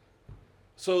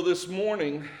So this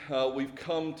morning, we've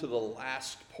come to the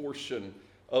last portion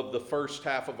of the first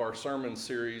half of our sermon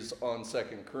series on 2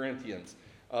 Corinthians.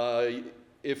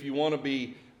 If you want to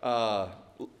be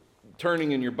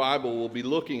turning in your Bible, we'll be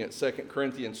looking at 2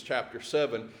 Corinthians chapter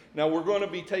 7. Now, we're going to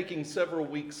be taking several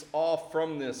weeks off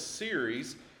from this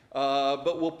series,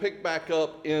 but we'll pick back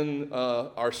up in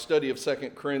our study of 2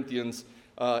 Corinthians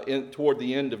toward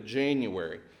the end of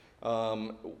January.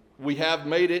 We have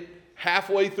made it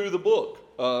halfway through the book.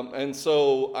 And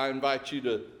so I invite you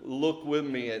to look with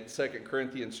me at 2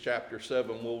 Corinthians chapter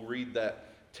 7. We'll read that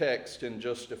text in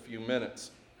just a few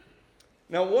minutes.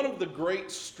 Now, one of the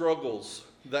great struggles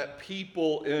that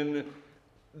people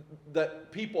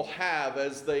have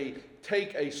as they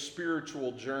take a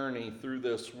spiritual journey through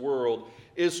this world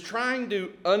is trying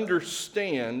to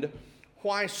understand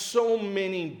why so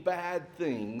many bad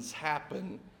things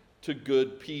happen to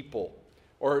good people,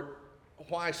 or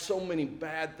why so many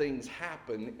bad things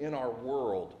happen in our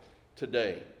world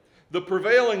today. The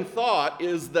prevailing thought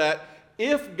is that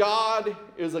if God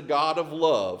is a God of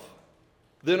love,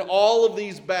 then all of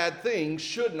these bad things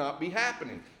should not be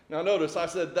happening. Now notice I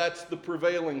said that's the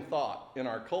prevailing thought in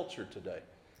our culture today.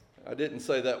 I didn't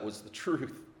say that was the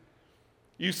truth.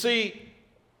 You see,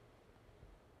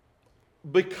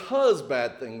 because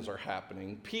bad things are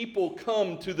happening, people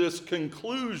come to this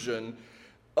conclusion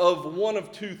of one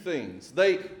of two things.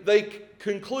 They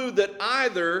conclude that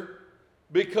either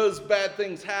because bad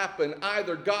things happen,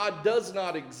 either God does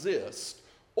not exist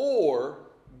or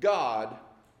God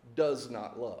does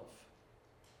not love.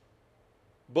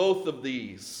 Both of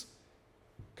these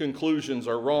conclusions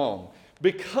are wrong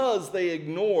because they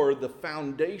ignore the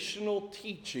foundational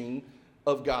teaching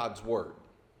of God's Word.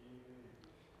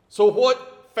 So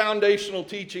what foundational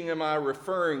teaching am I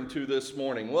referring to this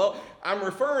morning? Well, I'm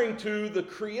referring to the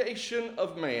creation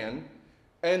of man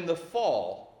and the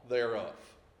fall thereof.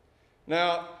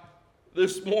 Now,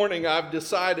 this morning I've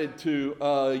decided to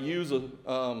use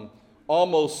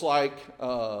almost like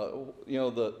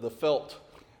the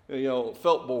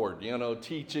felt board,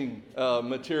 teaching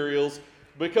materials,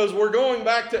 because we're going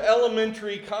back to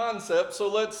elementary concepts. So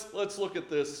let's look at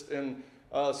this in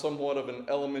somewhat of an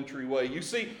elementary way. You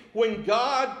see, when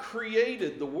God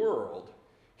created the world,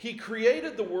 He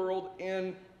created the world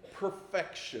in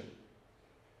perfection.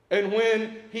 And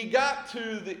when He got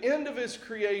to the end of His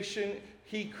creation,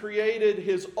 He created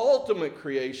His ultimate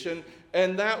creation,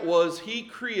 and that was He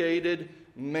created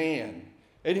man.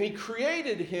 And He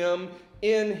created him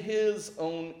in His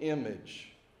own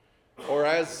image. Or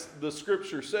as the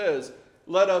scripture says,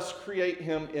 let us create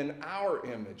him in our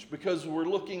image, because we're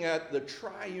looking at the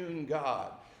triune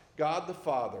God, God the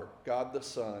Father, God the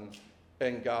Son,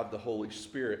 and God the Holy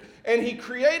Spirit. And He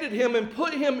created him and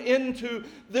put him into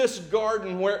this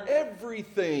garden where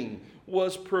everything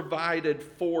was provided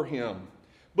for him.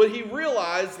 But He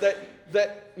realized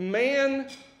that man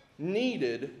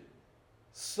needed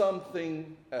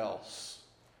something else.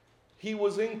 He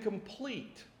was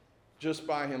incomplete just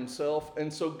by himself,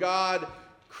 and so God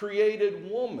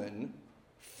created woman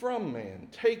from man,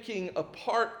 taking a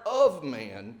part of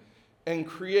man and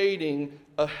creating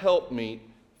a helpmeet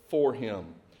for him.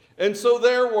 And so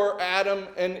there were Adam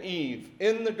and Eve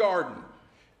in the garden.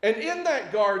 And in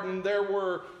that garden there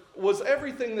was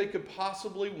everything they could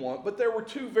possibly want, but there were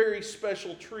two very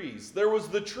special trees. There was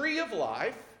the tree of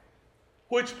life,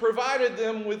 which provided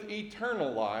them with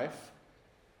eternal life.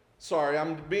 Sorry,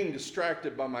 I'm being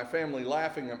distracted by my family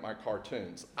laughing at my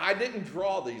cartoons. I didn't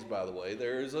draw these, by the way.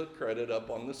 There is a credit up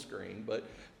on the screen, but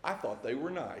I thought they were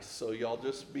nice, so y'all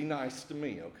just be nice to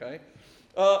me, okay?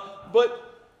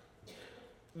 But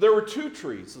there were two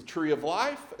trees, the tree of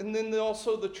life and then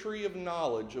also the tree of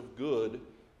knowledge of good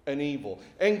and evil.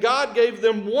 And God gave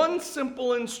them one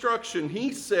simple instruction.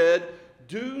 He said,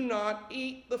 do not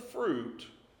eat the fruit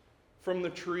from the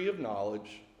tree of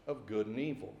knowledge of good and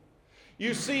evil.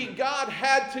 You see, God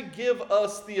had to give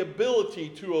us the ability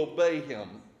to obey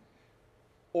Him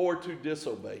or to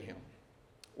disobey Him.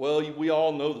 Well, we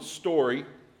all know the story.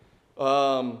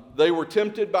 They were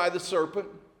tempted by the serpent,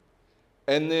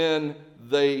 and then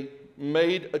they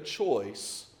made a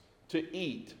choice to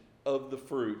eat of the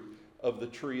fruit of the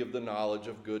tree of the knowledge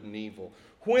of good and evil.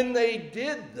 When they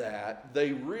did that,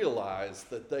 they realized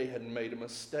that they had made a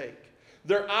mistake.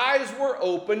 Their eyes were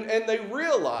open, and they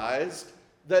realized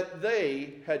that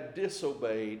they had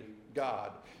disobeyed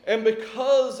God. And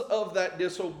because of that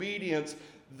disobedience,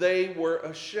 they were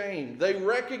ashamed. They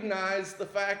recognized the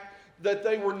fact that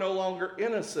they were no longer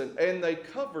innocent, and they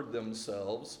covered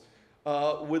themselves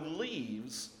with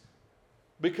leaves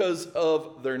because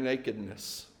of their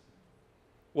nakedness.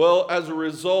 Well, as a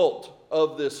result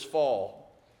of this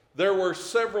fall, there were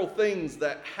several things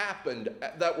that happened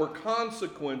that were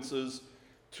consequences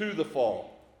to the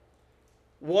fall.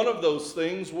 One of those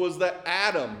things was that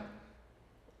Adam,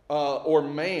 or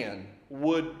man,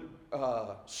 would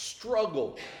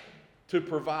struggle to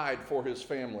provide for his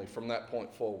family from that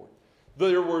point forward.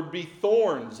 There would be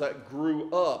thorns that grew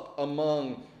up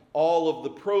among all of the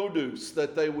produce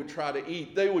that they would try to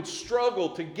eat. They would struggle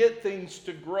to get things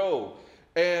to grow,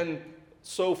 and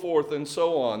so forth and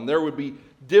so on. There would be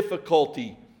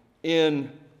difficulty in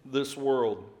this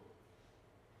world.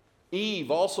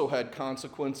 Eve also had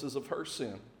consequences of her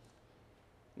sin.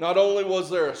 Not only was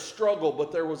there a struggle,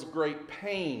 but there was great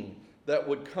pain that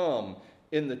would come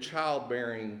in the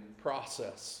childbearing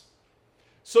process.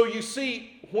 So you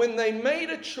see, when they made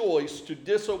a choice to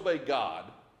disobey God,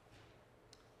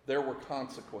 there were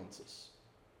consequences.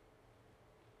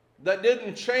 That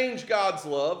didn't change God's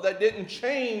love. That didn't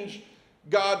change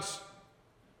God's,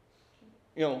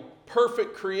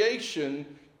 perfect creation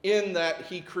in that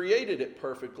he created it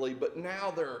perfectly. But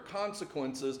now there are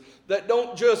consequences that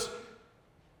don't just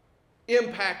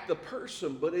impact the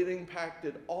person, but it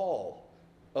impacted all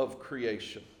of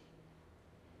creation.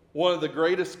 One of the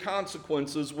greatest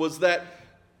consequences was that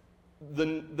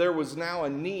there was now a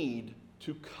need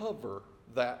to cover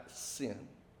that sin.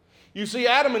 You see,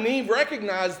 Adam and Eve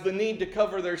recognized the need to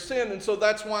cover their sin, and so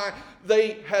that's why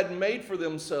they had made for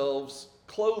themselves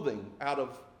clothing out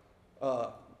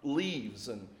of leaves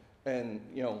and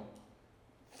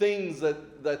things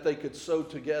that they could sew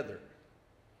together.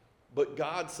 But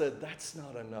God said that's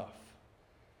not enough.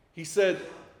 He said,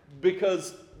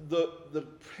 because the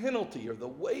penalty or the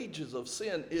wages of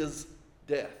sin is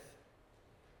death.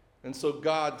 And so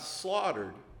God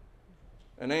slaughtered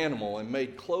an animal and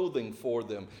made clothing for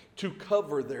them to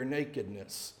cover their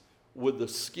nakedness with the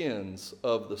skins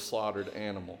of the slaughtered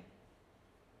animal.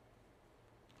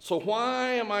 So why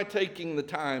am I taking the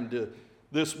time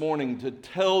this morning to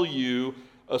tell you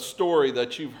a story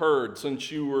that you've heard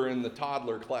since you were in the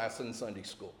toddler class in Sunday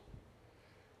school?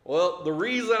 Well, the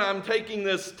reason I'm taking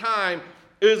this time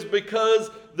is because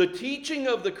the teaching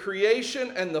of the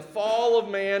creation and the fall of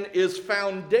man is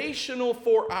foundational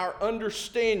for our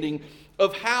understanding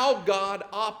of how God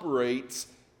operates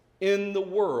in the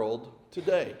world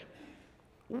today.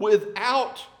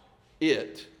 Without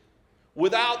it,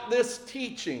 without this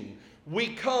teaching, we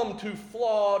come to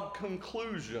flawed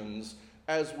conclusions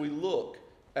as we look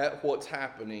at what's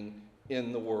happening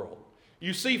in the world.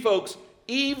 You see, folks,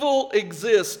 evil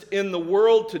exists in the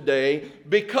world today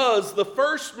because the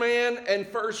first man and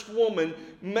first woman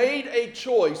made a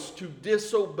choice to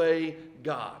disobey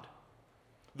God.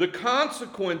 The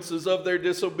consequences of their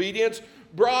disobedience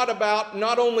brought about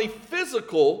not only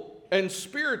physical and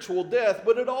spiritual death,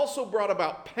 but it also brought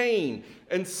about pain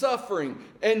and suffering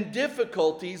and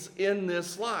difficulties in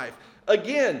this life.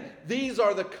 Again, these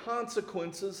are the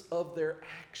consequences of their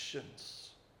actions.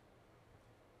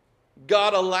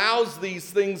 God allows these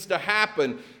things to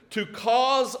happen to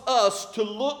cause us to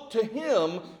look to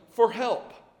Him for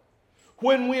help.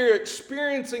 When we're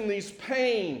experiencing these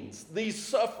pains, these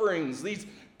sufferings, these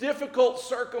difficult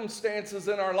circumstances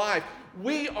in our life,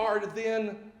 we are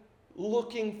then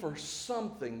looking for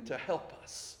something to help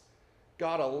us.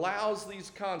 God allows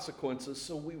these consequences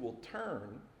so we will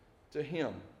turn to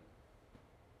Him.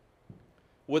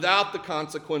 Without the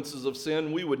consequences of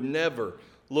sin, we would never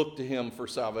look to Him for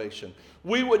salvation.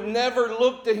 We would never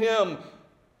look to Him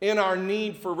in our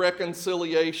need for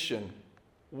reconciliation.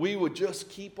 We would just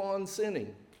keep on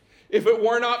sinning. If it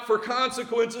were not for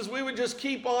consequences, we would just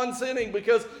keep on sinning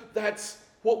because that's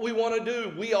what we want to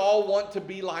do. We all want to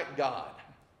be like God.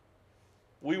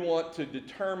 We want to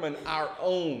determine our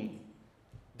own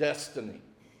destiny.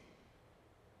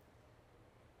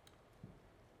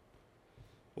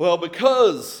 Well,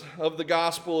 because of the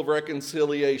gospel of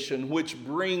reconciliation, which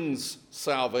brings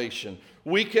salvation,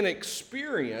 we can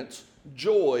experience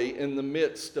joy in the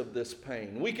midst of this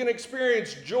pain. We can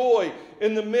experience joy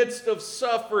in the midst of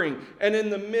suffering and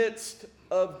in the midst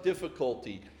of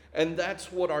difficulty. And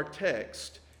that's what our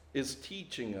text is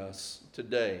teaching us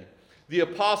today. The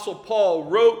Apostle Paul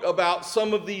wrote about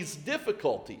some of these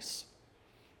difficulties,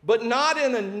 but not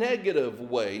in a negative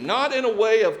way, not in a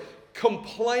way of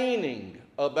complaining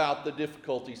about the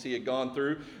difficulties he had gone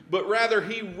through, but rather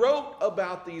he wrote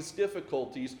about these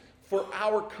difficulties for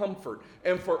our comfort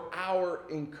and for our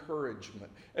encouragement.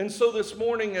 And so this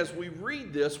morning as we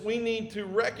read this, we need to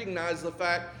recognize the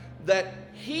fact that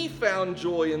he found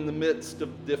joy in the midst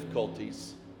of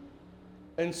difficulties.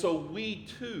 And so we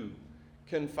too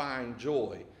can find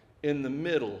joy in the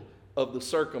middle of the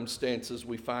circumstances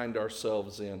we find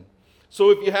ourselves in. So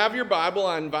if you have your Bible,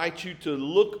 I invite you to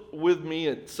look with me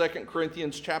at 2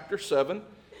 Corinthians chapter 7.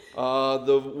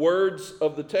 The words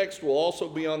of the text will also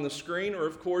be on the screen, or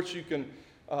of course you can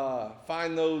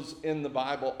find those in the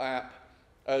Bible app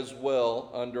as well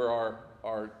under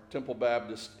our Temple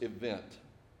Baptist event.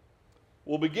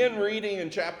 We'll begin reading in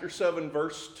chapter 7,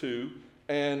 verse 2,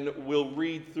 and we'll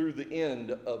read through the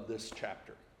end of this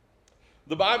chapter.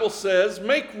 The Bible says,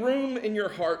 "Make room in your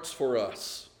hearts for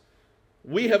us.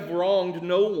 We have wronged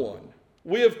no one.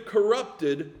 We have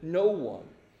corrupted no one.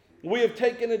 We have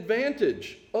taken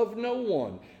advantage of no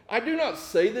one. I do not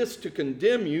say this to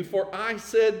condemn you, for I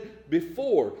said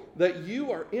before that you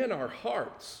are in our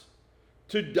hearts,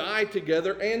 to die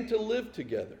together and to live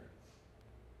together.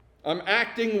 I'm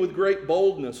acting with great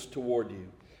boldness toward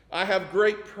you. I have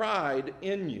great pride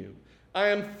in you. I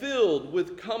am filled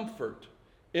with comfort.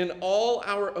 In all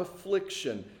our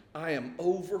affliction, I am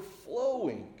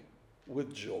overflowing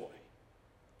with joy.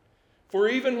 For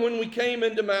even when we came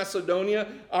into Macedonia,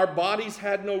 our bodies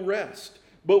had no rest,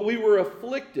 but we were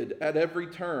afflicted at every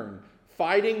turn,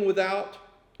 fighting without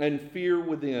and fear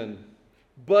within.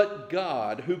 But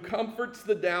God, who comforts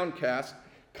the downcast,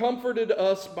 comforted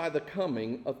us by the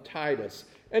coming of Titus,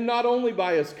 and not only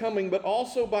by his coming, but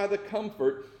also by the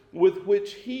comfort with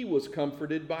which he was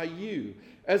comforted by you,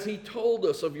 as he told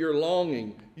us of your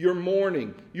longing, your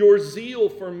mourning, your zeal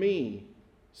for me,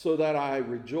 so that I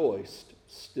rejoiced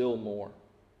still more.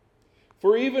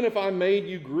 For even if I made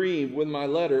you grieve with my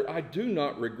letter, I do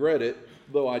not regret it,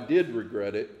 though I did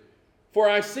regret it. For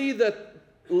I see that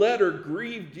letter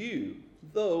grieved you,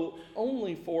 though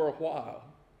only for a while.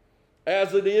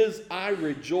 As it is, I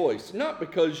rejoice, not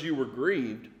because you were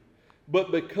grieved,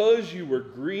 but because you were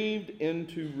grieved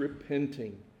into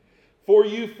repenting. For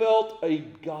you felt a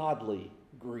godly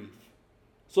grief,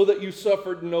 so that you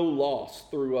suffered no loss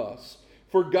through us.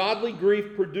 For godly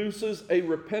grief produces a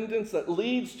repentance that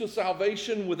leads to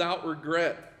salvation without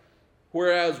regret,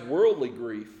 whereas worldly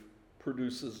grief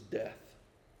produces death.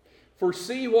 For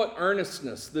see what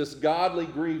earnestness this godly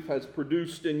grief has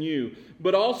produced in you,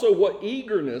 but also what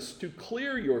eagerness to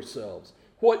clear yourselves,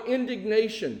 what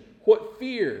indignation, what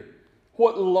fear,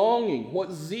 what longing,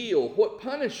 what zeal, what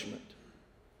punishment.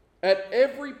 At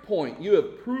every point you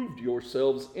have proved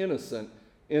yourselves innocent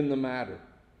in the matter.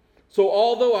 So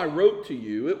although I wrote to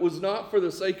you, it was not for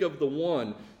the sake of the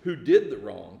one who did the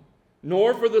wrong,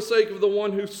 nor for the sake of the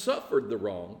one who suffered the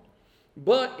wrong,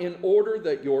 but in order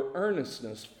that your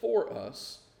earnestness for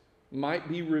us might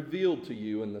be revealed to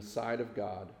you in the sight of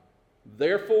God.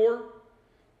 Therefore,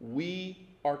 we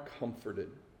are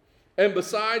comforted. And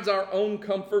besides our own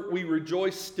comfort, we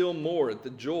rejoice still more at the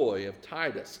joy of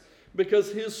Titus,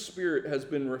 because his spirit has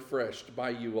been refreshed by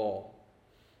you all.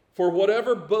 For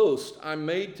whatever boast I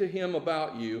made to him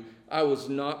about you, I was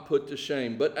not put to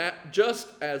shame. But just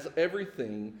as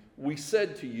everything we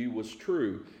said to you was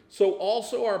true, so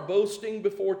also our boasting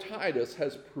before Titus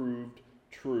has proved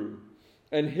true.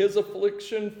 And his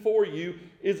affliction for you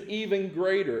is even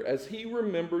greater, as he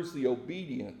remembers the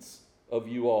obedience of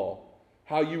you all,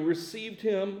 how you received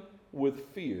him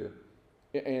with fear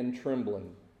and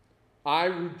trembling. I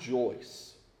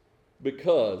rejoice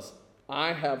because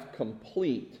I have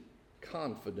complete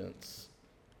confidence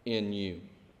in you."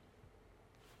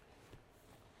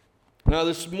 Now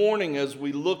this morning, as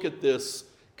we look at this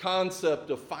concept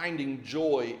of finding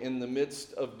joy in the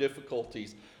midst of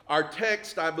difficulties, our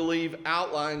text, I believe,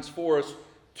 outlines for us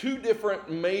two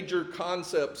different major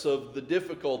concepts of the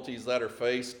difficulties that are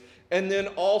faced, and then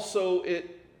also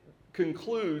it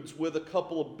concludes with a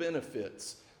couple of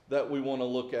benefits that we want to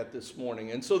look at this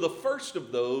morning. And so the first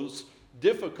of those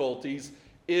difficulties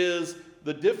is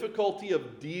the difficulty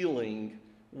of dealing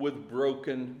with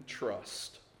broken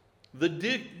trust. The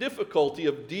difficulty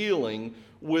of dealing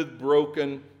with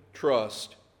broken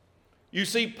trust. You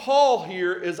see, Paul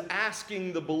here is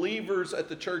asking the believers at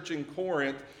the church in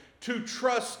Corinth to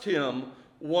trust him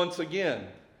once again.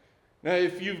 Now,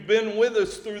 if you've been with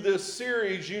us through this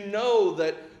series, you know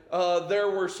that there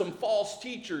were some false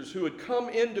teachers who had come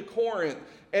into Corinth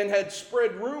and had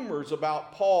spread rumors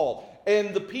about Paul.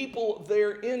 And the people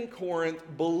there in Corinth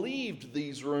believed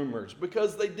these rumors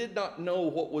because they did not know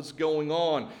what was going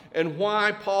on and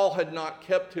why Paul had not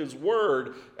kept his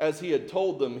word as he had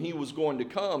told them he was going to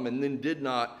come and then did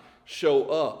not show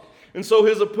up. And so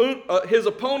his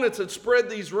opponents had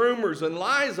spread these rumors and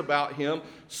lies about him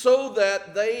so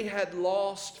that they had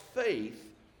lost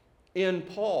faith in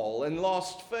Paul and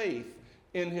lost faith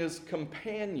in his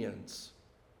companions.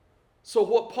 So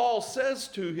what Paul says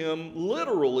to him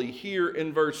literally here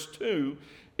in verse 2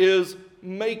 is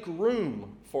make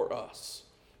room for us.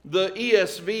 The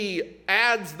ESV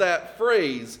adds that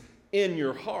phrase, in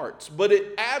your hearts. But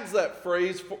it adds that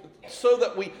phrase so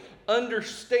that we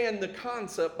understand the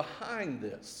concept behind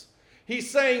this. He's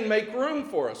saying, make room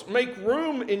for us. Make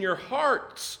room in your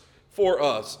hearts for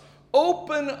us.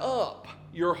 Open up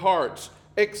your hearts.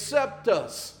 Accept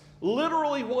us.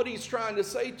 Literally what he's trying to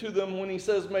say to them when he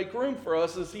says make room for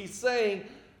us is he's saying,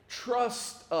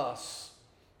 trust us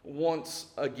once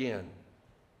again.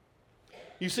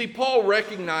 You see, Paul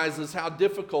recognizes how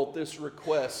difficult this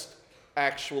request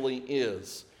actually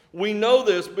is. We know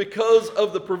this because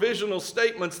of the provisional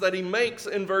statements that he makes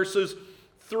in verses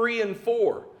 3 and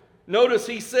 4. Notice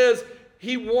he says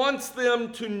he wants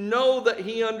them to know that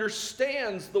he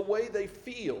understands the way they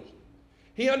feel.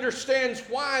 He understands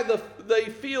why they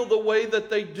feel the way that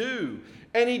they do.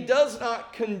 And he does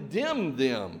not condemn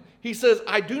them. He says,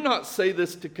 I do not say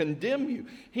this to condemn you.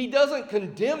 He doesn't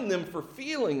condemn them for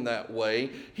feeling that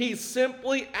way. He's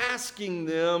simply asking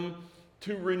them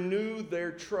to renew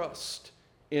their trust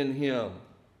in him.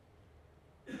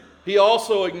 He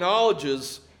also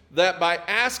acknowledges that by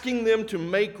asking them to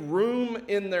make room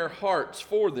in their hearts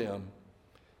for them,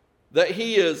 that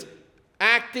he is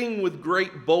acting with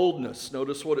great boldness.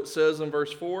 Notice what it says in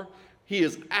verse 4. He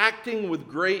is acting with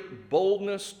great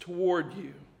boldness toward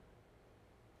you.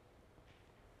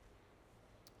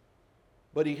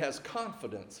 But he has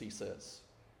confidence, he says.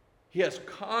 He has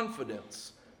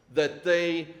confidence that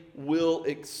they will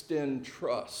extend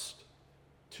trust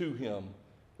to him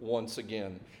once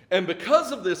again. And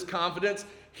because of this confidence,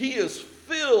 he is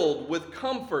filled with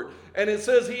comfort. And it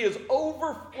says he is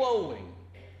overflowing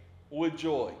with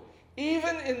joy.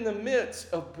 Even in the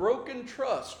midst of broken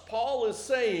trust, Paul is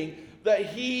saying that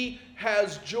he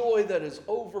has joy that is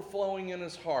overflowing in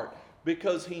his heart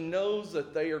because he knows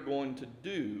that they are going to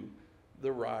do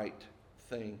the right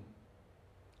thing.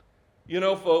 You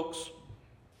know, folks,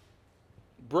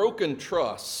 broken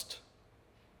trust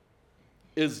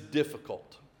is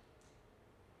difficult.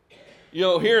 You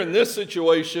know, here in this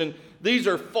situation, these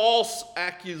are false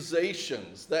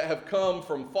accusations that have come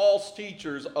from false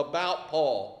teachers about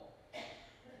Paul.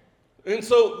 And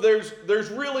so there's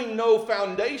really no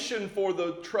foundation for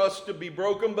the trust to be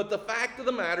broken, but the fact of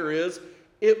the matter is,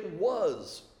 it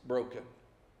was broken.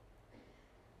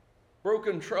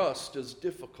 Broken trust is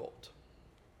difficult.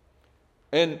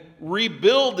 And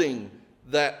rebuilding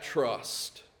that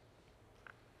trust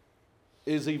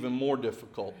is even more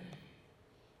difficult.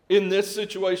 In this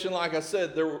situation, like I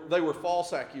said, they were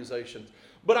false accusations.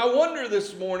 But I wonder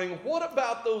this morning, what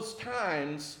about those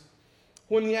times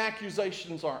when the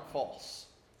accusations aren't false?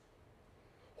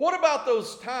 What about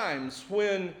those times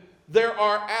when there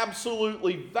are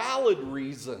absolutely valid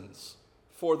reasons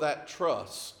for that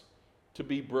trust to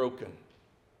be broken?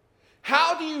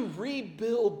 How do you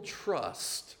rebuild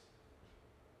trust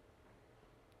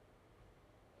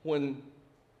when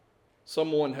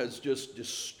someone has just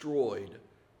destroyed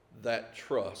that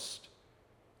trust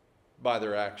by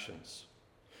their actions?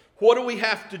 What do we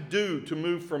have to do to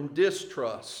move from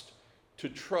distrust to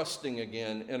trusting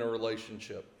again in a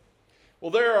relationship?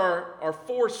 Well, there are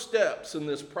 4 steps in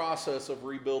this process of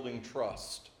rebuilding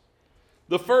trust.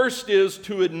 The first is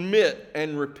to admit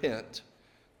and repent.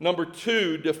 Number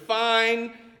 2,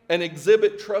 define and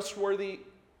exhibit trustworthy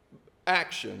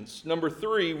actions. Number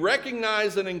 3,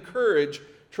 recognize and encourage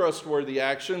trustworthy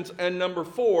actions. And number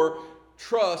 4,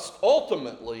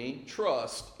 ultimately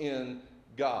trust in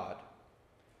God.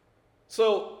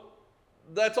 So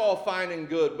that's all fine and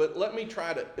good, but let me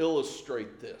try to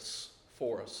illustrate this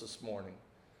for us this morning.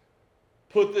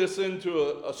 Put this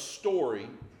into a story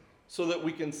so that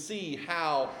we can see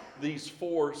how these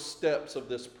 4 steps of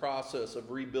this process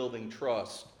of rebuilding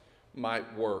trust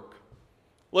might work.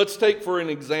 Let's take for an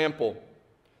example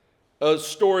a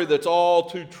story that's all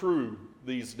too true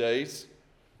these days.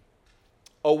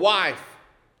 A wife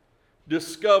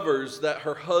discovers that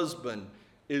her husband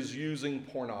is using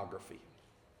pornography.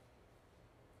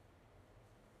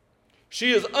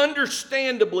 She is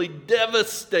understandably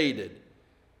devastated,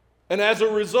 and as a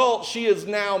result, she is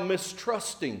now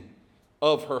mistrusting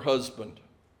of her husband.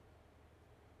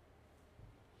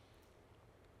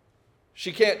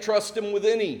 She can't trust him with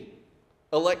any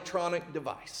electronic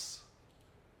device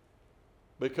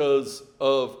because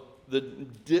of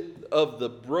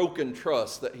the broken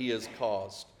trust that he has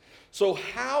caused. So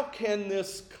how can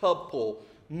this couple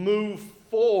move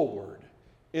forward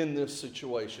in this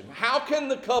situation? How can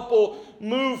the couple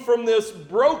move from this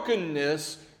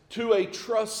brokenness to a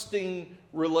trusting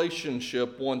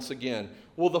relationship once again?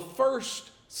 Well, the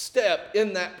first step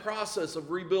in that process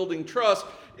of rebuilding trust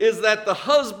is that the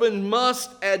husband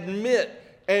must admit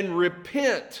and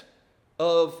repent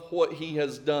of what he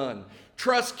has done.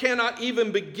 Trust cannot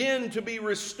even begin to be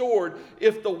restored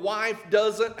if the wife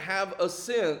doesn't have a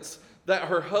sense that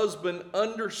her husband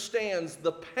understands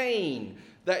the pain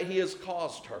that he has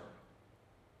caused her.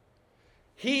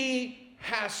 He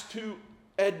has to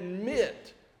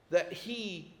admit that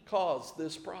he caused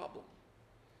this problem.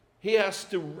 He has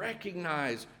to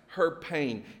recognize her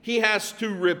pain. He has to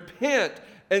repent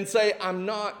and say, I'm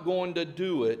not going to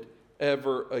do it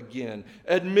ever again.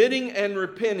 Admitting and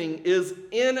repenting is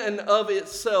in and of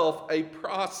itself a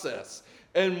process,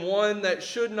 and one that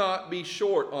should not be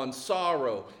short on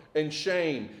sorrow and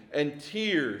shame and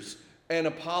tears and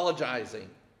apologizing.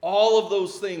 All of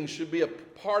those things should be a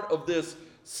part of this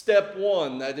step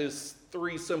one, that is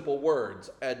 3 simple words: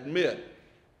 admit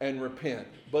and repent.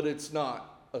 But it's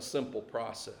not a simple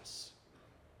process.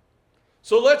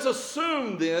 So let's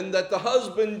assume then that the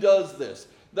husband does this,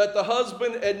 that the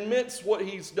husband admits what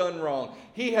he's done wrong.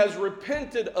 He has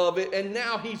repented of it, and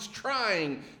now he's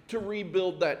trying to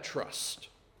rebuild that trust.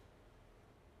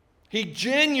 He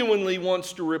genuinely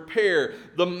wants to repair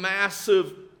the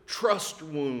massive trust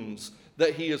wounds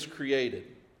that he has created.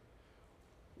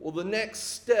 Well, the next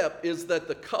step is that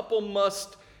the couple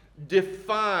must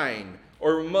define,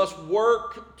 or must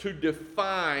work to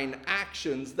define,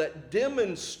 actions that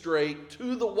demonstrate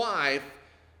to the wife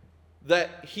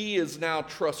that he is now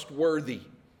trustworthy.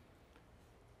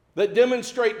 That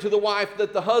demonstrate to the wife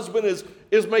that the husband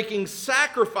is making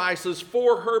sacrifices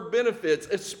for her benefits,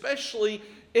 especially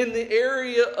in the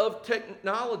area of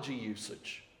technology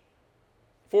usage.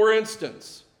 For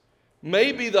instance,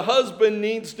 maybe the husband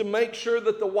needs to make sure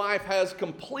that the wife has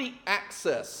complete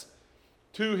access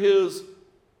to his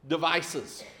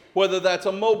devices, whether that's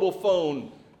a mobile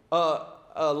phone,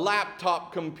 a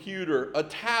laptop computer, a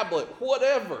tablet,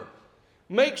 whatever.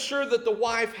 Make sure that the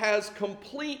wife has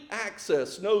complete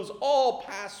access, knows all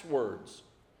passwords.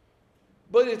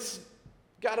 But it's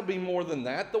got to be more than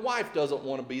that. The wife doesn't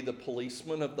want to be the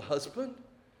policeman of the husband.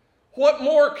 What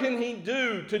more can he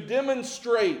do to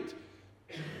demonstrate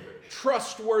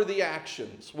trustworthy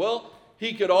actions? Well,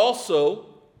 he could also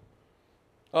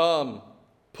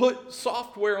put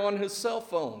software on his cell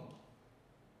phone.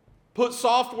 Put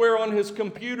software on his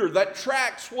computer that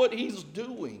tracks what he's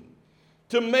doing,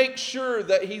 to make sure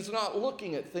that he's not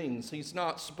looking at things he's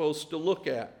not supposed to look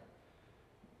at.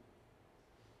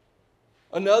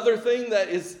 Another thing that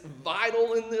is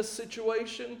vital in this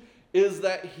situation is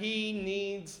that he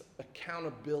needs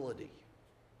accountability.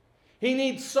 He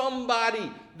needs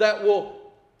somebody that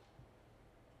will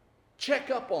check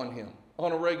up on him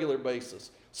on a regular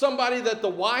basis. Somebody that the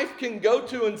wife can go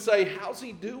to and say, how's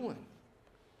he doing?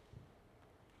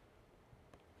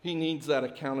 He needs that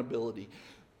accountability.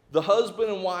 The husband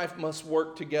and wife must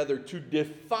work together to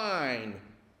define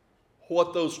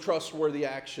what those trustworthy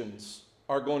actions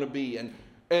are going to be,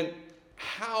 and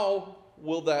how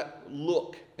will that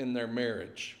look in their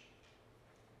marriage.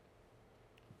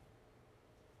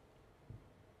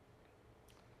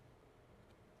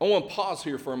 I want to pause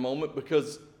here for a moment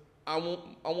because I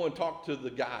want to talk to the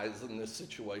guys in this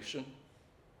situation.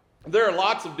 There are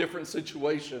lots of different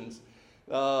situations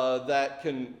that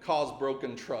can cause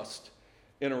broken trust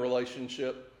in a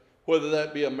relationship, whether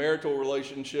that be a marital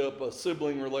relationship, a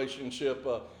sibling relationship,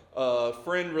 a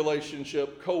friend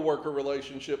relationship, co-worker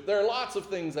relationship. There are lots of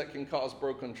things that can cause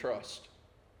broken trust.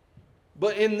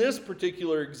 But in this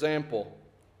particular example,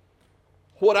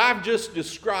 what I've just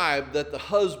described that the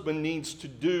husband needs to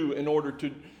do in order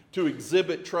to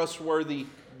exhibit trustworthy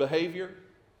behavior,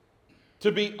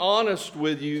 to be honest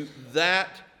with you,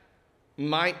 that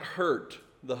might hurt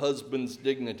the husband's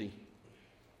dignity.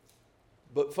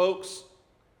 But folks,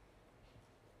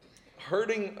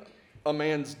 hurting a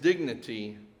man's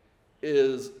dignity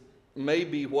is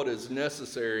maybe what is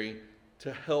necessary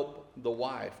to help the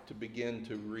wife to begin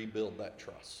to rebuild that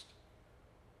trust.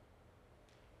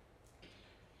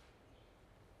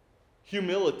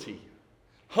 Humility,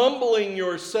 humbling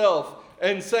yourself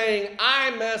and saying,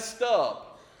 I messed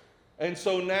up, and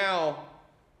so now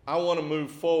I want to move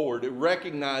forward,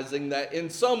 recognizing that in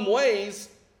some ways,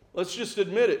 let's just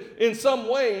admit it, in some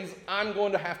ways, I'm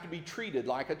going to have to be treated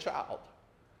like a child.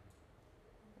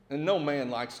 And no man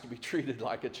likes to be treated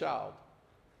like a child,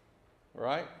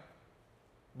 right?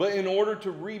 But in order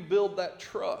to rebuild that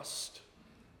trust,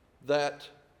 that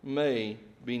may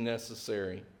be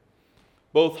necessary.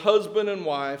 Both husband and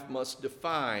wife must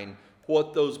define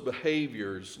what those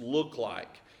behaviors look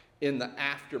like in the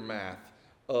aftermath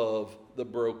of the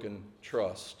broken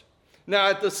trust. Now,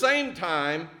 at the same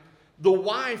time, The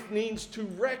wife needs to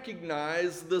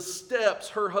recognize the steps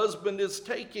her husband is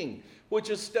taking, which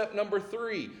is step number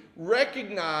 3.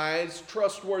 Recognize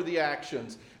trustworthy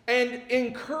actions and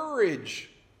encourage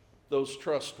those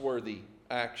trustworthy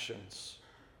actions.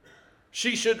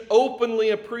 She should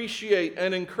openly appreciate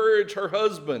and encourage her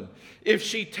husband. If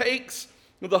she takes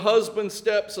the husband's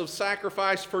steps of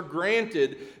sacrifice for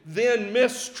granted, then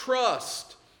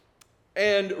mistrust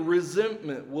and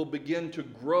resentment will begin to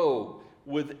grow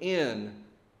within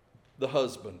the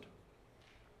husband.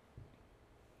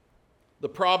 The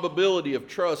probability of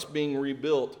trust being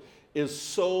rebuilt is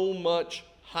so much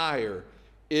higher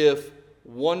if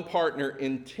one partner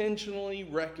intentionally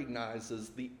recognizes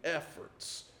the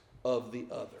efforts of the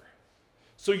other.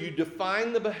 So you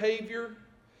define the behavior,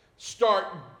 start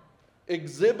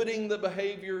exhibiting the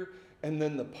behavior, and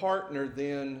then the partner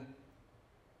then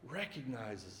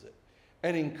recognizes it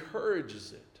and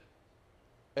encourages it.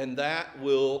 And that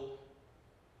will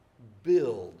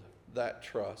build that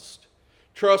trust.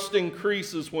 Trust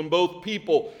increases when both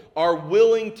people are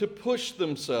willing to push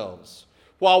themselves.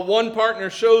 While one partner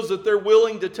shows that they're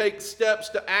willing to take steps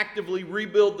to actively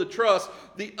rebuild the trust,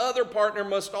 the other partner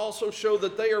must also show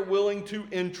that they are willing to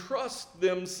entrust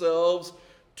themselves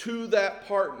to that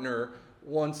partner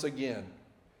once again.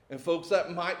 And folks,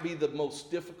 that might be the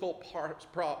most difficult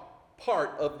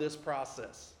part of this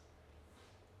process.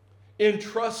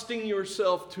 Entrusting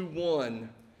yourself to one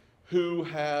who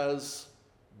has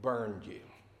burned you,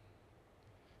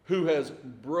 who has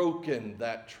broken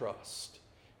that trust.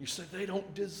 You say they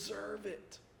don't deserve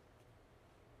it.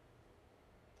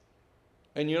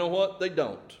 And you know what? They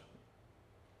don't.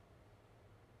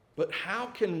 But how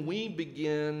can we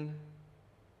begin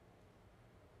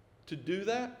to do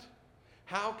that?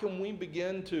 How can we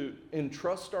begin to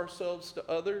entrust ourselves to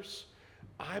others?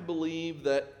 I believe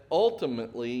that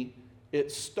ultimately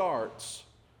it starts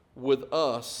with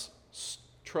us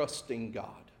trusting God.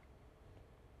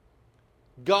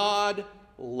 God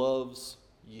loves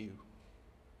you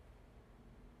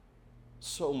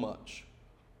so much,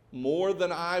 more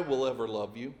than I will ever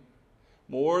love you,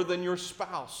 more than your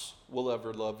spouse will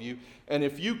ever love you. And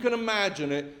if you can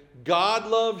imagine it, God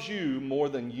loves you more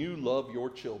than you love your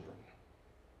children.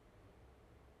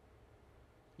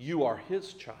 You are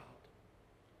His child.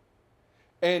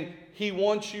 And He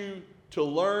wants you to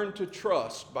learn to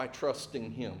trust by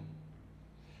trusting Him.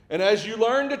 And as you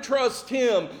learn to trust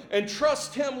Him and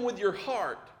trust Him with your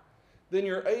heart, then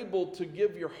you're able to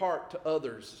give your heart to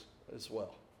others as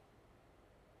well.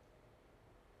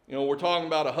 You know, we're talking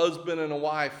about a husband and a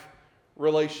wife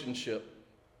relationship.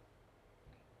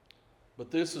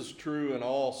 But this is true in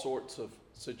all sorts of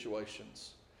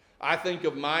situations. I think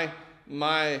of my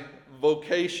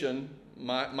vocation,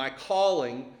 my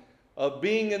calling of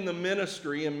being in the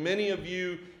ministry, and many of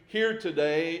you here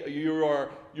today,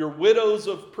 you're widows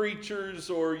of preachers,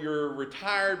 or you're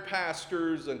retired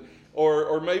pastors,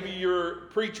 or maybe you're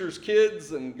preachers'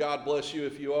 kids, and God bless you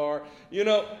if you are. You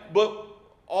know, but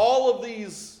all of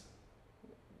these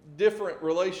different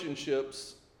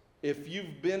relationships, if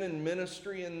you've been in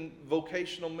ministry and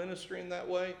vocational ministry in that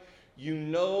way, you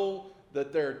know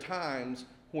that there are times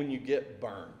when you get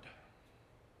burned.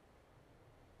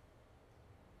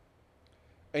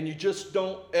 And you just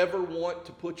don't ever want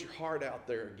to put your heart out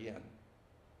there again.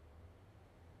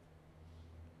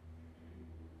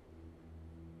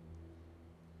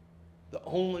 The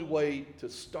only way to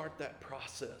start that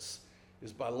process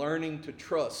is by learning to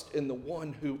trust in the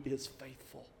one who is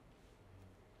faithful.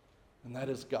 And that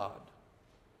is God.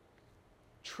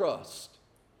 Trust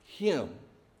Him,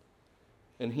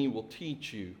 and He will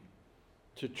teach you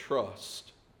to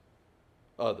trust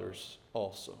others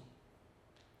also.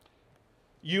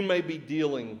 You may be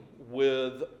dealing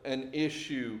with an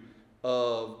issue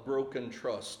of broken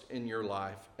trust in your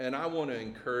life. And I want to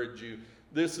encourage you,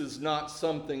 this is not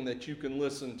something that you can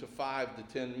listen to 5 to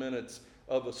 10 minutes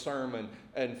of a sermon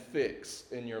and fix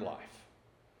in your life.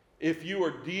 If you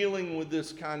are dealing with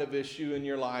this kind of issue in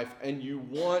your life and you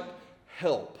want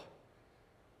help,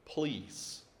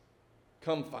 please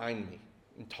come find me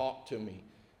and talk to me.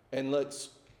 And let's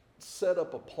set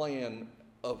up a plan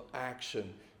of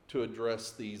action to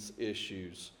address these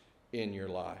issues in your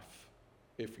life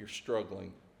if you're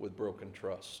struggling with broken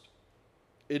trust.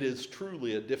 It is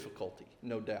truly a difficulty,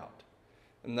 no doubt.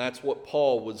 And that's what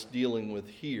Paul was dealing with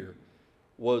here,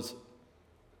 was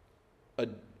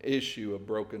an issue of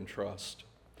broken trust.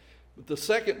 But the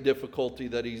second difficulty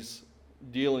that he's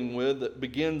dealing with that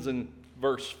begins in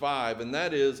verse 5, and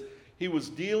that is he was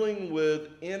dealing with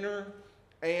inner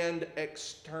and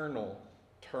external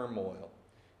turmoil.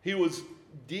 He was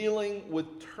dealing with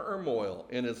turmoil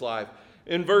in his life.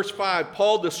 In verse 5,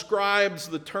 Paul describes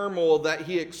the turmoil that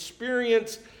he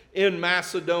experienced in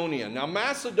Macedonia. Now,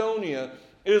 Macedonia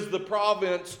is the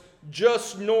province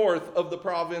just north of the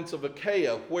province of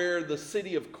Achaia, where the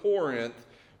city of Corinth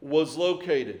was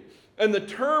located. And the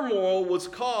turmoil was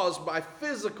caused by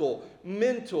physical,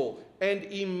 mental, and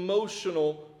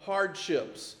emotional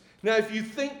hardships. Now, if you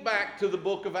think back to the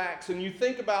book of Acts and you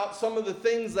think about some of the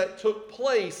things that took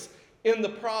place in the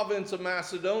province of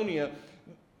Macedonia,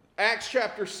 Acts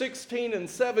chapter 16 and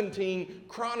 17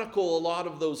 chronicle a lot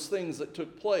of those things that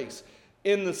took place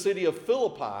in the city of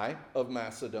Philippi of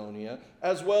Macedonia,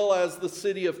 as well as the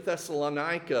city of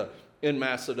Thessalonica in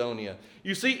Macedonia.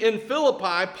 You see, in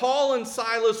Philippi, Paul and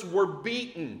Silas were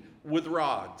beaten with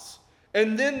rods,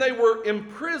 and then they were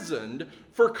imprisoned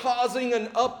for causing an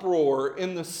uproar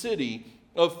in the city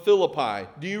of Philippi.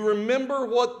 Do you remember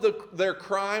what their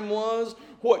crime was?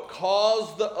 What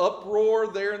caused the uproar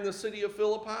there in the city of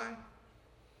Philippi?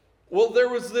 Well, there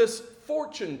was this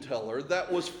fortune teller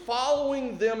that was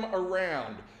following them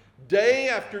around day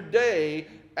after day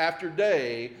after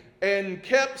day and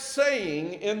kept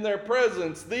saying in their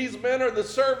presence, "These men are the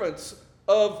servants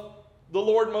of the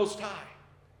Lord Most High."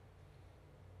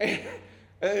 And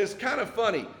it's kind of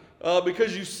funny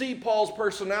because you see Paul's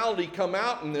personality come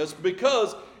out in this,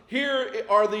 because here's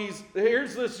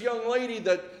this young lady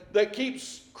that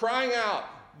keeps crying out,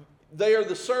 they are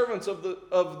the servants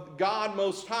of God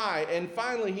Most High. And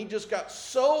finally, he just got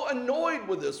so annoyed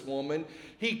with this woman,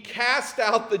 he cast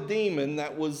out the demon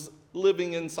that was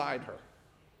living inside her.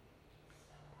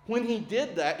 When he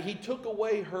did that, he took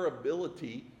away her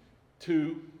ability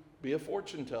to be a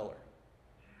fortune teller.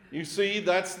 You see,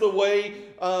 that's the way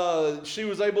she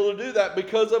was able to do that,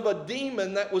 because of a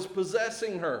demon that was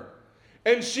possessing her.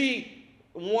 And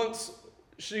once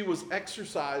she was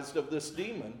exorcised of this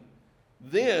demon,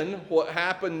 then what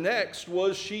happened next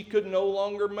was she could no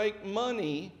longer make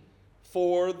money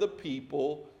for the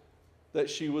people that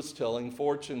she was telling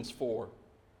fortunes for.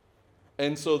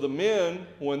 And so the men,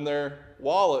 when their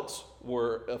wallets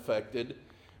were affected,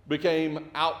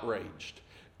 became outraged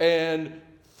and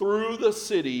threw the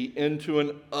city into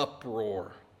an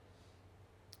uproar.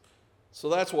 So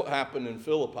that's what happened in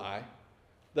Philippi.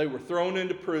 They were thrown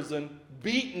into prison,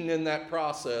 beaten in that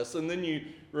process, and then you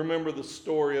remember the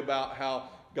story about how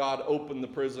God opened the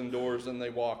prison doors and they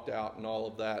walked out and all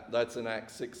of that. That's in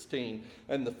Acts 16.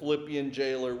 And the Philippian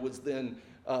jailer was then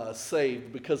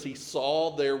saved because he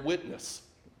saw their witness.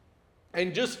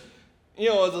 And just,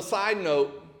 as a side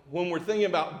note, when we're thinking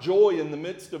about joy in the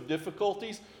midst of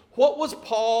difficulties, what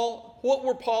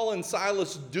were Paul and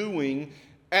Silas doing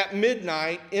at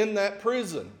midnight in that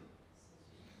prison?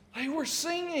 They were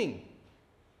singing.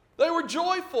 They were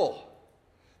joyful.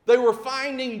 They were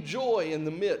finding joy in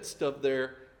the midst of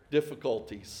their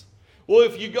difficulties. Well,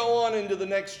 if you go on into the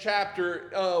next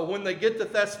chapter, when they get to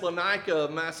Thessalonica,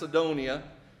 Macedonia,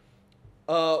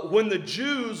 when the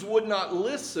Jews would not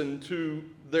listen to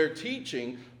their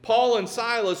teaching, Paul and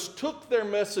Silas took their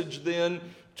message then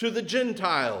to the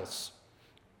Gentiles.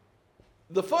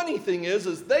 The funny thing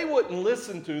is they wouldn't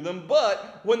listen to them,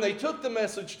 but when they took the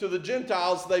message to the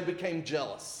Gentiles, they became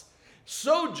jealous.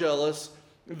 So jealous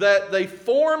that they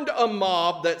formed a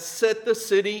mob that set the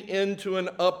city into an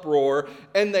uproar,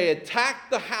 and they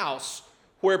attacked the house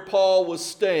where Paul was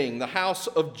staying, the house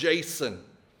of Jason.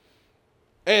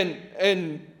 And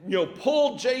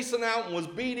pulled Jason out and was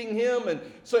beating him and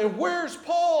saying, "Where's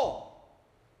Paul?"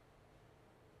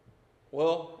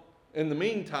 Well, in the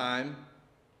meantime,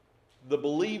 the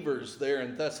believers there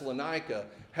in Thessalonica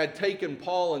had taken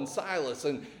Paul and Silas,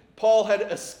 and Paul had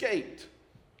escaped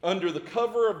under the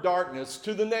cover of darkness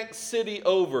to the next city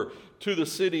over, to the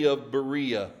city of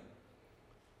Berea.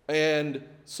 And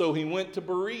so he went to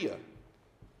Berea,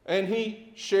 and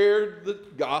he shared the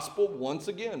gospel once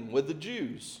again with the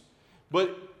Jews.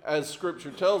 But as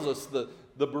Scripture tells us, the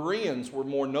Bereans were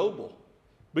more noble,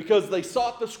 because they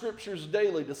sought the Scriptures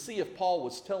daily to see if Paul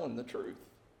was telling the truth.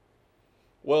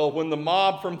 Well, when the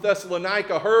mob from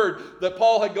Thessalonica heard that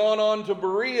Paul had gone on to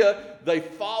Berea, they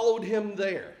followed him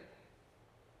there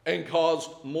and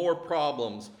caused more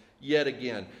problems yet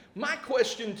again. My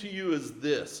question to you is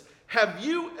this: have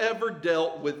you ever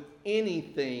dealt with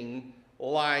anything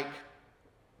like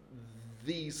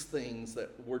these things that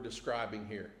we're describing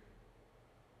here?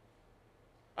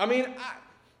 I mean,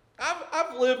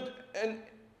 I've lived an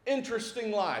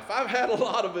interesting life. I've had a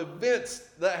lot of events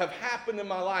that have happened in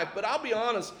my life, but I'll be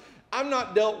honest, I've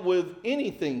not dealt with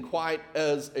anything quite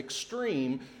as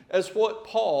extreme as what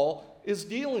Paul is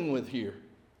dealing with here.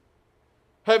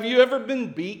 Have you ever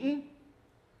been beaten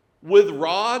with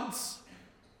rods?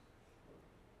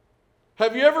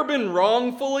 Have you ever been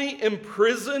wrongfully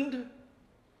imprisoned?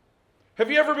 Have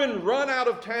you ever been run out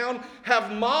of town?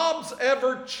 Have mobs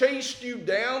ever chased you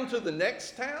down to the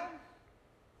next town?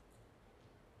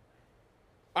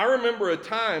 I remember a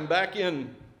time back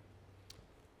in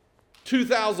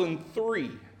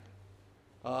 2003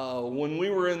 when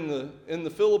we were in the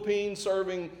Philippines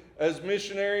serving as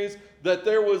missionaries, that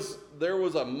there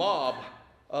was a mob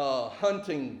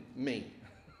hunting me.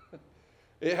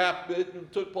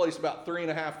 It took place about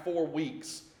 3.5, 4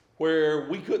 weeks where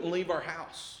we couldn't leave our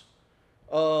house.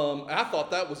 I thought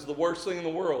that was the worst thing in the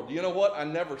world. You know what? I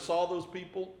never saw those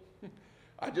people.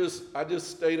 I just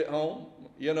stayed at home.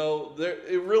 You know,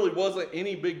 it really wasn't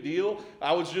any big deal.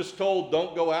 I was just told,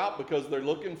 don't go out because they're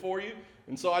looking for you.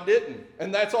 And so I didn't.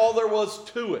 And that's all there was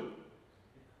to it.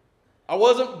 I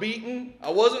wasn't beaten.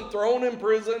 I wasn't thrown in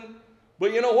prison.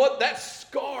 But you know what? That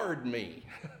scarred me.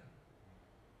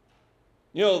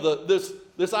 You know,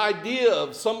 this idea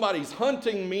of somebody's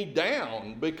hunting me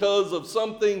down because of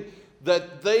something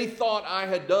that they thought I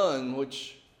had done,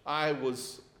 which I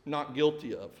was not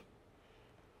guilty of.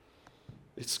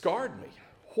 It scarred me.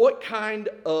 What kind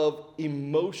of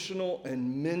emotional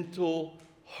and mental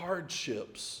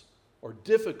hardships or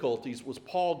difficulties was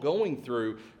Paul going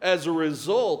through as a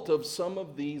result of some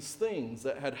of these things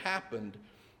that had happened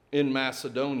in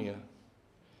Macedonia?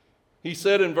 He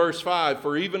said in verse 5,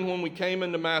 "For even when we came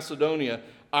into Macedonia,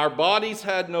 our bodies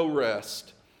had no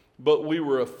rest, but we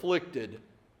were afflicted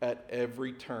at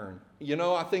every turn." You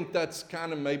know, I think that's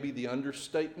kind of maybe the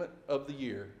understatement of the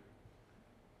year.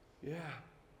 Yeah.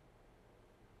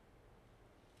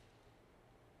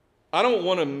 I don't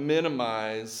want to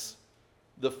minimize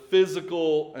the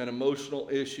physical and emotional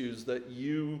issues that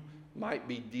you might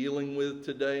be dealing with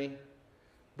today,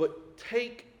 but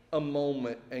take a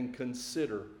moment and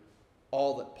consider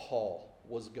all that Paul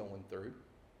was going through.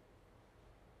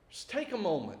 Just take a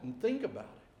moment and think about it.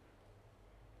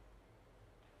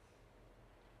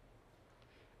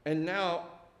 And now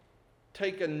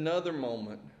take another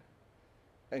moment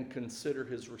and consider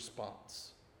his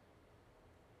response.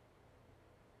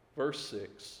 Verse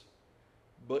 6,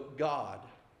 "But God,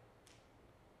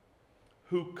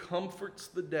 who comforts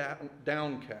the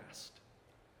downcast,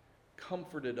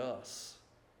 comforted us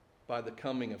by the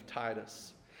coming of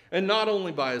Titus. And not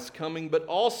only by his coming, but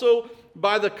also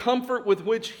by the comfort with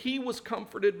which he was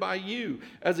comforted by you,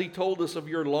 as he told us of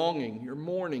your longing, your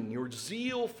mourning, your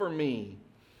zeal for me,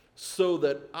 so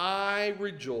that I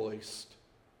rejoiced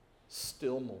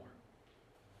still more."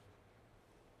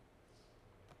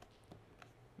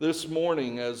 This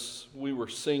morning, as we were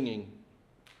singing,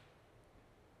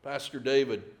 Pastor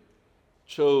David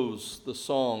chose the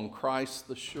song, "Christ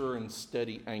the Sure and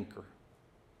Steady Anchor."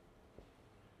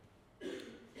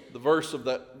 The verse of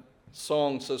that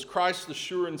song says, "Christ the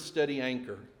sure and steady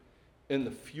anchor in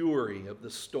the fury of the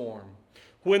storm.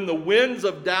 When the winds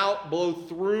of doubt blow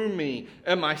through me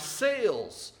and my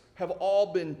sails have all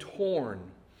been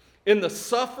torn. In the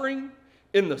suffering,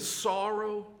 in the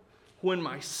sorrow, when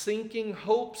my sinking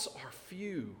hopes are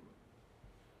few,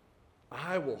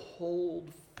 I will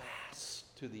hold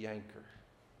fast to the anchor.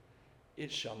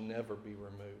 It shall never be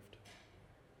removed."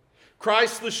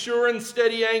 Christ the sure and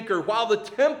steady anchor while the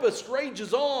tempest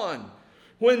rages on,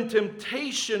 when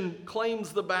temptation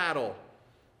claims the battle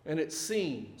and it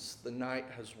seems the night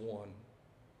has won.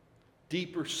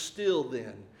 Deeper still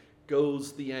then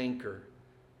goes the anchor.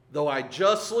 Though I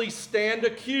justly stand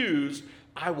accused,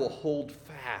 I will hold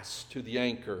fast to the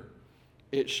anchor.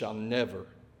 It shall never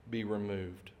be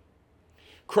removed.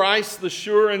 Christ the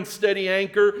sure and steady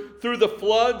anchor through the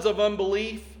floods of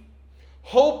unbelief.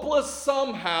 Hopeless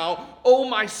somehow, oh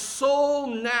my soul,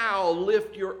 now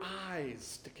lift your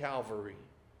eyes to Calvary.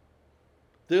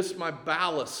 This my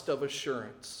ballast of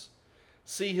assurance.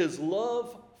 See his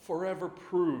love forever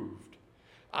proved.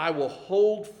 I will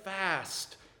hold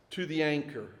fast to the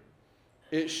anchor.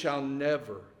 It shall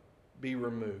never be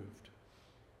removed.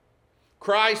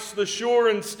 Christ the sure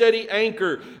and steady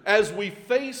anchor as we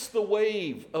face the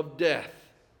wave of death.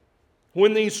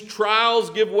 When these trials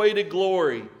give way to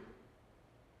glory,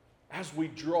 as we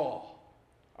draw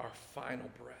our final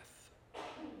breath,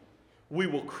 we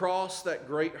will cross that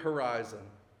great horizon,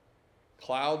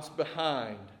 clouds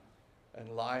behind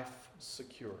and life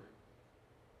secure.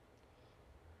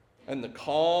 And the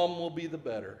calm will be the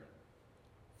better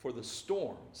for the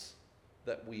storms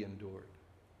that we endured.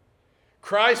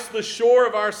 Christ, the shore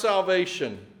of our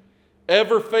salvation,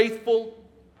 ever faithful,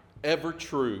 ever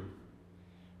true,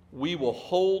 we will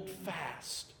hold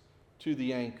fast to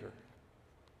the anchor.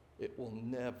 It will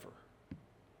never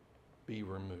be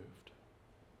removed.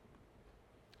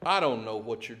 I don't know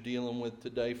what you're dealing with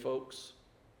today, folks.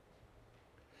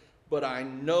 but I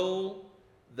know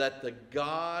that the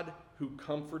God who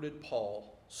comforted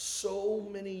Paul so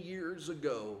many years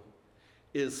ago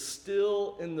is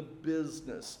still in the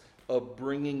business of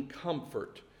bringing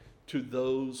comfort to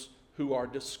those who are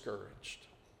discouraged.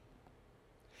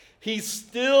 He's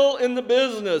still in the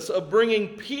business of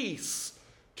bringing peace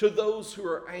to those who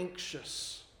are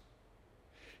anxious.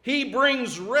 He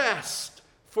brings rest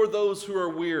for those who are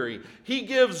weary. He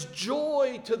gives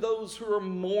joy to those who are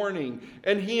mourning.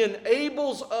 And He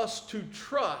enables us to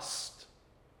trust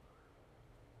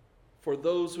for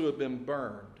those who have been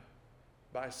burned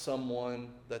by someone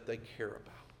that they care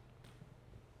about.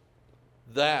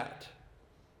 That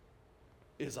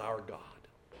is our God.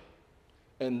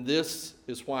 And this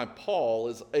is why Paul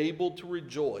is able to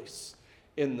rejoice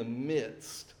in the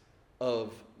midst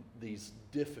of these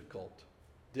difficult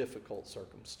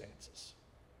circumstances.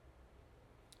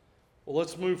 Well,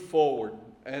 let's move forward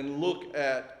and look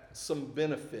at some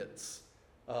benefits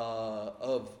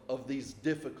of these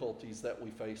difficulties that we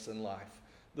face in life.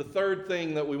 The third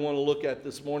thing that we want to look at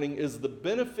this morning is the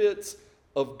benefits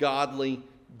of godly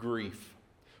grief.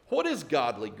 What is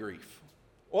godly grief?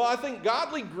 Well, I think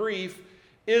godly grief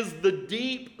is the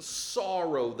deep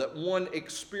sorrow that one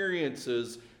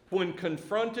experiences when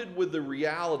confronted with the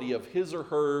reality of his or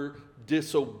her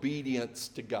disobedience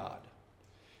to God.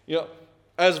 You know,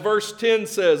 as verse 10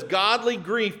 says, godly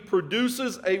grief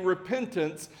produces a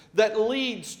repentance that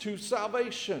leads to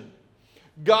salvation.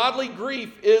 Godly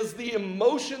grief is the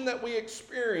emotion that we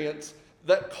experience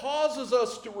that causes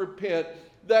us to repent,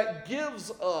 that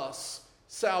gives us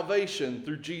salvation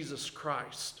through Jesus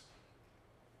Christ.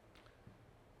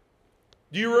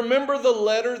 Do you remember the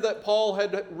letter that Paul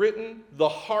had written? The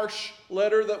harsh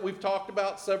letter that we've talked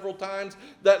about several times?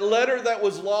 That letter that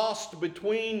was lost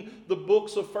between the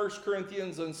books of 1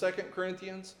 Corinthians and 2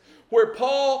 Corinthians? Where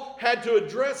Paul had to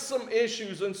address some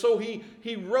issues, and so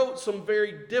he wrote some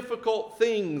very difficult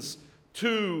things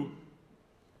to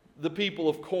the people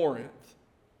of Corinth.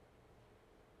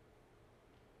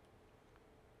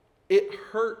 It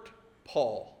hurt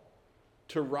Paul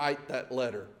to write that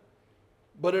letter.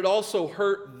 But it also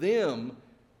hurt them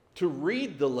to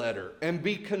read the letter and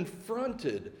be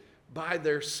confronted by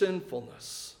their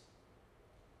sinfulness.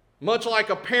 Much like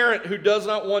a parent who does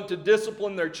not want to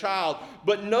discipline their child,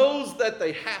 but knows that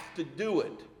they have to do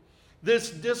it. This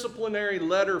disciplinary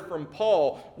letter from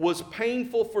Paul was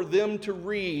painful for them to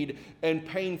read and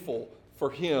painful for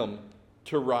him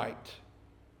to write.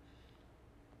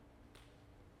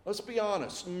 Let's be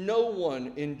honest, no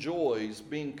one enjoys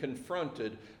being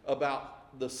confronted about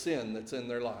the sin that's in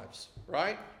their lives,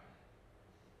 right?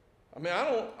 I mean,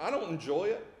 I don't enjoy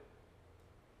it.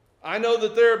 I know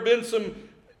that there have been some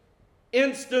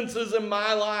instances in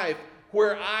my life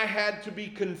where I had to be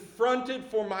confronted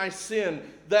for my sin,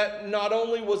 that not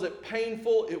only was it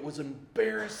painful, it was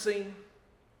embarrassing,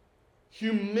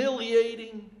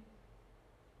 humiliating.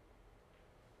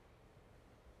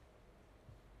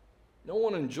 No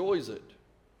one enjoys it.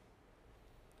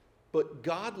 But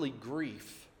godly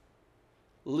grief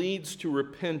leads to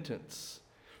repentance,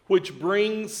 which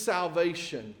brings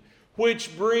salvation,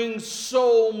 which brings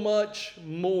so much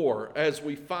more, as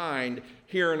we find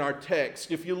here in our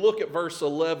text. If you look at verse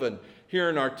 11 here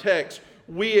in our text,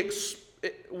 we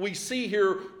see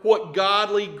here what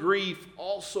godly grief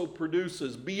also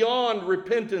produces. Beyond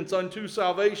repentance unto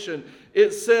salvation,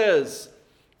 it says,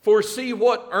 "For see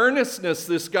what earnestness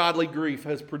this godly grief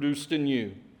has produced in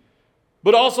you,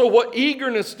 but also what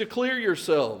eagerness to clear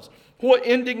yourselves, what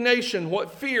indignation,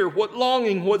 what fear, what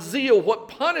longing, what zeal, what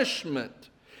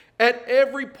punishment. At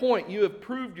every point you have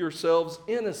proved yourselves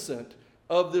innocent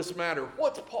of this matter."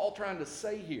 What's Paul trying to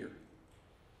say here?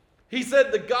 He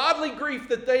said the godly grief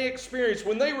that they experienced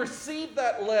when they received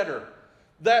that letter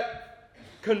that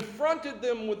confronted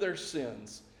them with their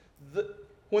sins,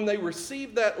 when they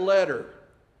received that letter,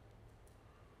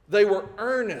 they were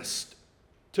earnest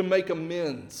to make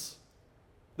amends.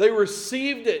 They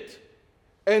received it,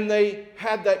 and they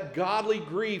had that godly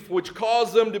grief which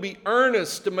caused them to be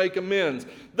earnest to make amends.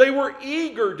 They were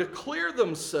eager to clear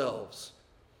themselves.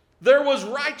 There was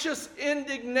righteous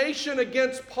indignation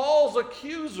against Paul's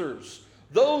accusers,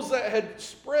 those that had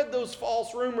spread those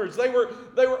false rumors. They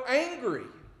were angry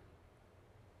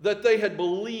that they had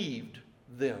believed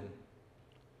them.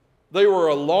 They were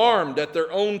alarmed at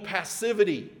their own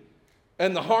passivity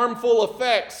and the harmful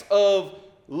effects of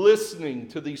listening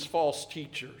to these false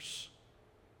teachers.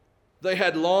 They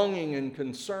had longing and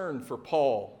concern for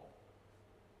Paul,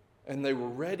 and they were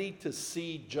ready to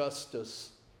see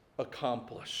justice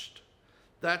accomplished.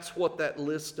 That's what that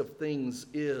list of things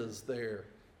is there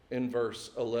in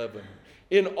verse 11.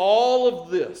 In all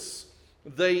of this,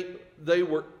 they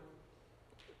were,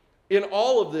 in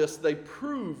all of this, they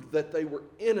proved that they were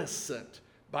innocent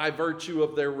by virtue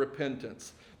of their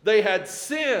repentance. They had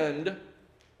sinned,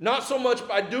 not so much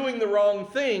by doing the wrong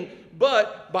thing,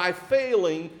 but by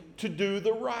failing to do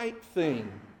the right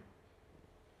thing.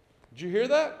 Did you hear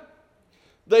that?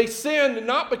 They sinned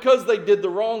not because they did the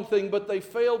wrong thing, but they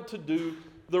failed to do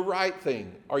the right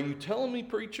thing. Are you telling me,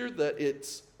 preacher, that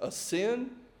it's a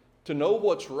sin to know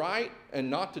what's right and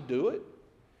not to do it?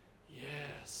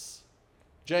 Yes.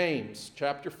 James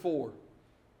chapter 4,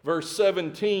 verse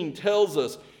 17 tells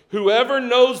us, whoever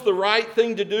knows the right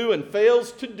thing to do and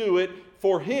fails to do it,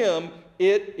 for him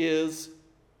it is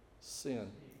sin.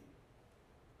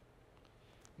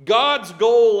 God's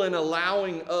goal in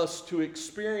allowing us to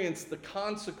experience the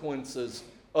consequences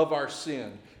of our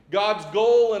sin, God's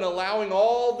goal in allowing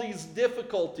all these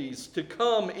difficulties to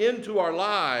come into our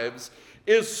lives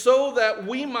is so that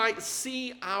we might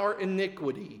see our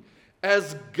iniquity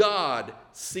as God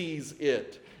sees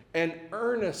it and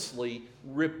earnestly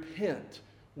repent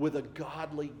with a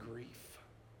godly grief.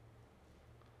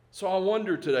 So I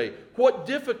wonder today, what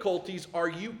difficulties are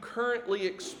you currently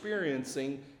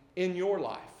experiencing in your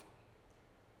life?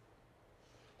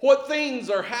 What things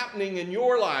are happening in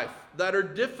your life that are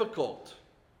difficult?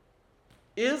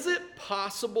 Is it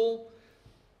possible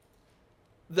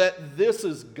that this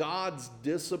is God's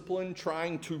discipline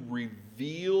trying to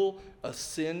reveal a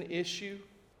sin issue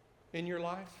in your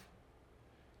life?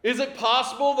 Is it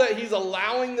possible that He's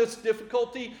allowing this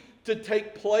difficulty to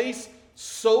take place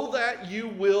so that you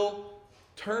will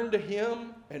turn to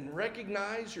Him and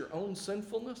recognize your own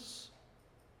sinfulness?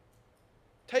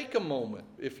 Take a moment,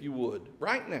 if you would,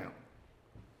 right now.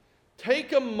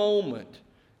 Take a moment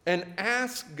and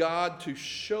ask God to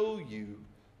show you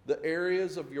the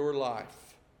areas of your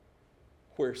life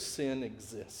where sin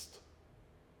exists.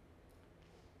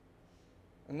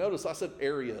 And notice I said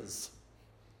areas.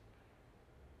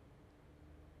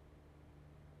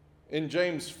 In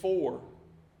James 4,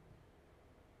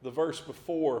 the verse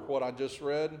before what I just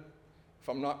read, if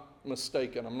I'm not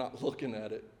mistaken, I'm not looking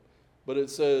at it, but it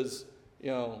says,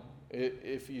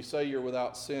 if you say you're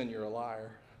without sin, you're a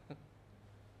liar.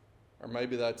 Or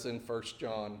maybe that's in 1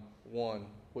 John 1,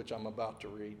 which I'm about to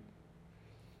read.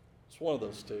 It's one of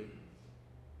those two.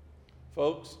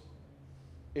 Folks,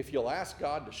 if you'll ask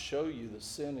God to show you the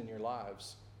sin in your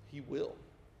lives, He will.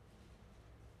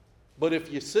 But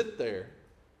if you sit there,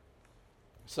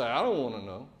 say, I don't want to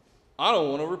know, I don't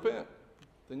want to repent,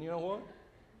 then you know what?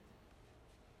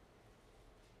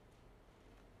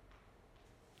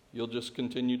 You'll just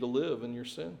continue to live in your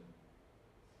sin.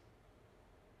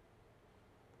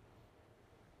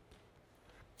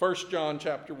 1 John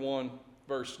chapter 1,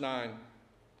 verse 9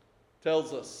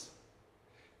 tells us,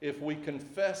 if we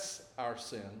confess our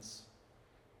sins,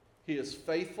 He is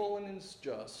faithful and is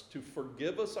just to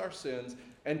forgive us our sins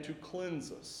and to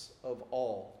cleanse us of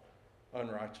all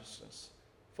unrighteousness.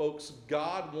 Folks,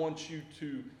 God wants you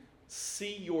to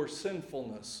see your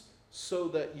sinfulness so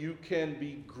that you can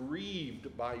be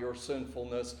grieved by your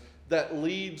sinfulness that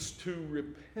leads to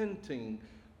repenting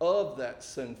of that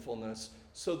sinfulness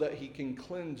so that He can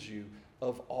cleanse you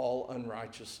of all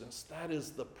unrighteousness. That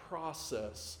is the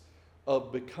process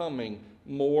of becoming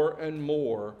more and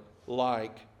more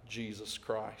like Jesus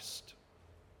Christ.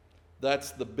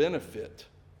 That's the benefit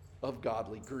of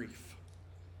godly grief.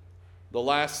 The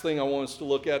last thing I want us to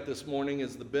look at this morning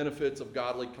is the benefits of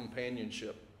godly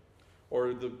companionship,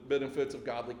 or the benefits of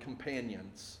godly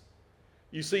companions.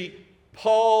 You see,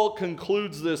 Paul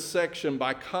concludes this section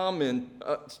by commending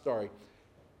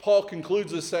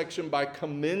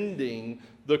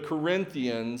the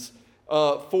Corinthians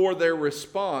for their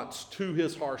response to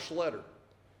his harsh letter.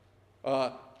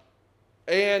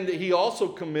 And he also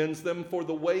commends them for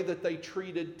the way that they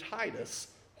treated Titus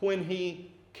when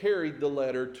he carried the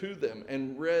letter to them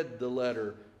and read the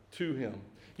letter to him.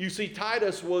 You see,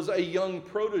 Titus was a young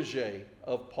protege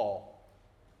of Paul.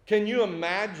 Can you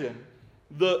imagine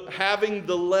having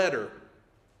the letter,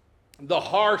 the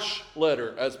harsh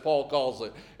letter, as Paul calls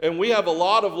it? And we have a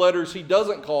lot of letters he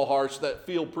doesn't call harsh that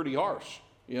feel pretty harsh,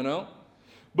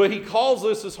 But he calls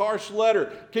this his harsh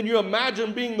letter. Can you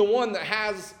imagine being the one that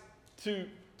has to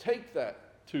take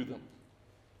that to them?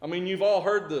 I mean, you've all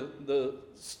heard the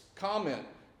comment,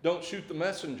 don't shoot the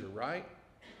messenger, right?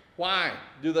 Why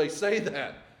do they say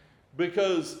that?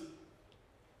 Because,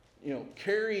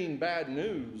 carrying bad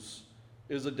news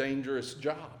is a dangerous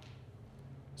job.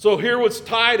 So here was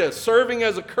Titus serving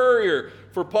as a courier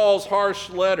for Paul's harsh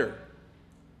letter.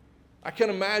 I can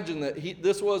imagine that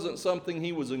this wasn't something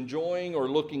he was enjoying or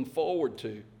looking forward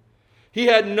to. He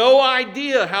had no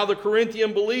idea how the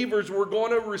Corinthian believers were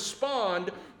going to respond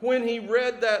when he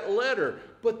read that letter.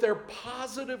 But their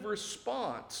positive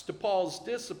response to Paul's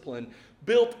discipline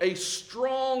built a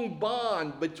strong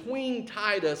bond between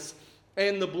Titus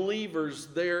and the believers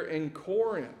there in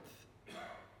Corinth.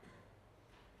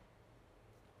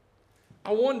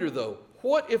 I wonder, though,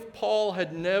 what if Paul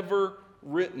had never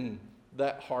written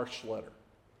that harsh letter?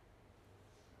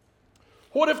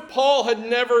 What if Paul had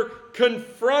never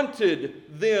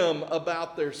confronted them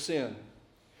about their sin?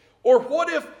 Or what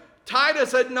if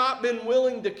Titus had not been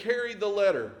willing to carry the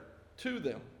letter to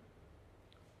them?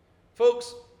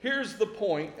 Folks, here's the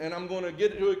point, and I'm going to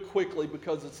get to it quickly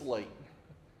because it's late.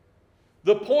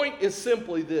 The point is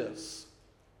simply this.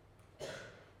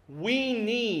 We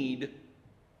need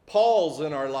Pauls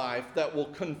in our life that will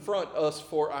confront us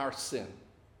for our sin.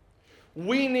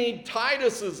 We need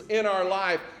Tituses in our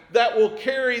life that will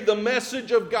carry the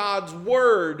message of God's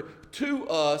word to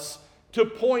us to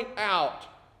point out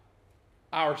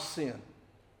our sin.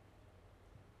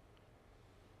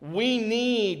 We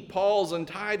need Pauls and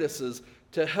Tituses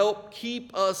to help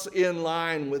keep us in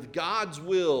line with God's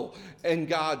will and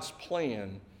God's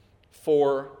plan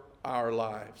for our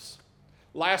lives.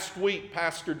 Last week,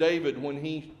 Pastor David, when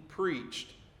he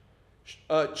preached,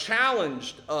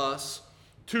 challenged us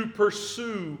to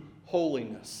pursue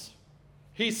holiness.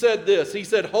 He said this, he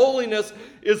said, holiness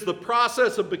is the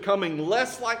process of becoming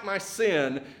less like my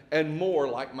sin and more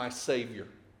like my Savior.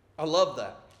 I love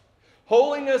that.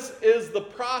 Holiness is the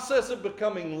process of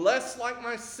becoming less like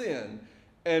my sin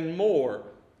and more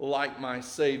like my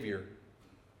Savior.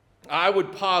 I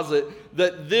would posit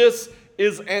that this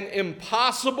is an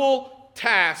impossible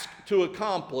task to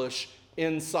accomplish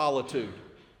in solitude.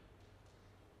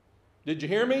 Did you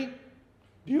hear me?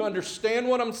 Do you understand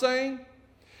what I'm saying?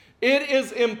 It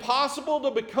is impossible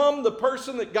to become the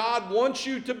person that God wants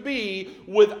you to be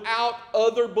without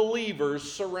other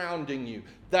believers surrounding you.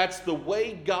 That's the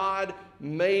way God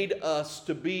made us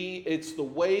to be. It's the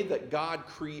way that God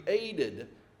created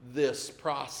this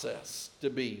process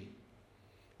to be.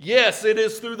 Yes, it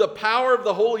is through the power of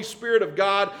the Holy Spirit of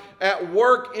God at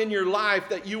work in your life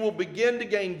that you will begin to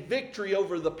gain victory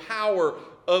over the power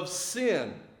of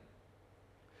sin.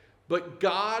 But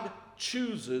God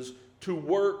chooses to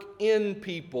work in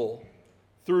people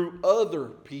through other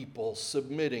people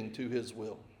submitting to His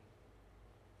will.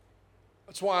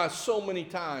 That's why so many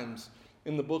times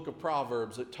in the book of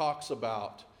Proverbs it talks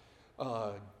about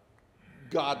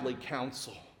godly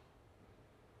counsel.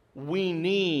 We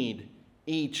need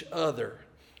each other.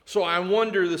 So I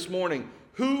wonder this morning,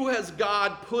 who has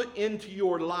God put into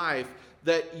your life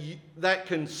that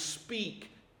can speak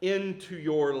into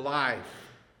your life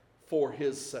for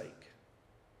His sake?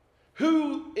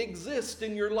 Who exists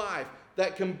in your life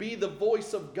that can be the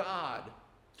voice of God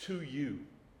to you?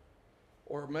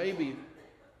 Or maybe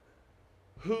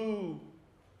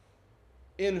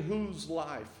in whose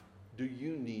life do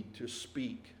you need to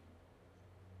speak?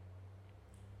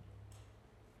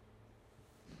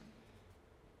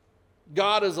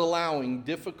 God is allowing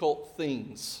difficult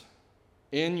things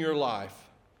in your life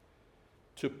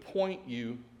to point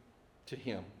you to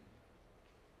Him.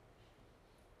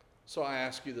 So I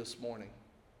ask you this morning,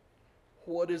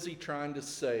 what is He trying to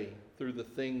say through the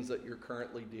things that you're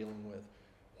currently dealing with?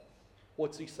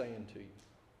 What's He saying to you?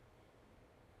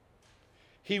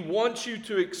 He wants you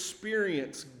to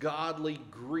experience godly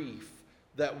grief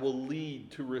that will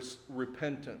lead to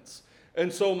repentance.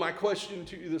 And so my question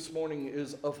to you this morning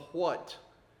is, of what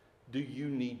do you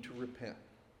need to repent?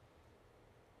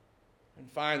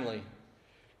 And finally,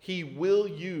 He will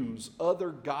use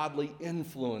other godly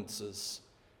influences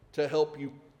to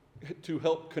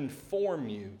help conform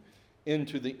you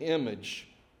into the image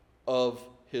of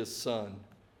His Son.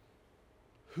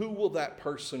 Who will that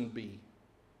person be?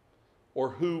 Or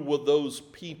who will those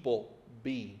people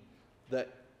be that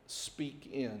speak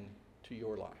in to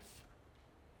your life?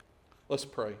 Let's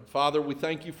pray. Father, we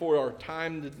thank you for our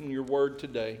time in your word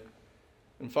today.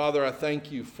 And Father, I thank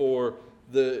you for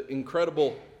the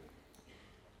incredible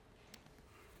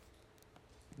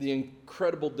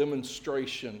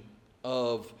demonstration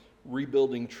of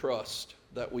rebuilding trust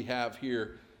that we have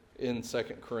here in 2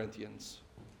 Corinthians.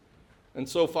 And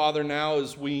so, Father, now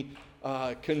as we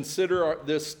consider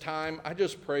this time, I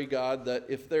just pray, God, that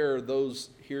if there are those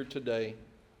here today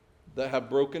that have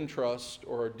broken trust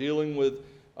or are dealing with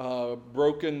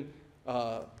broken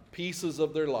pieces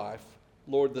of their life,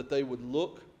 Lord, that they would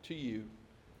look to you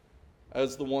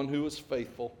as the one who is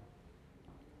faithful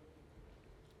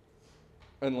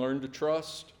and learn to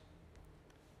trust,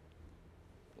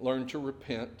 learn to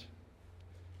repent,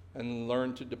 and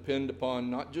learn to depend upon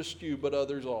not just you, but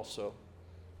others also.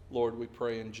 Lord, we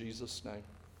pray in Jesus' name.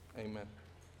 Amen.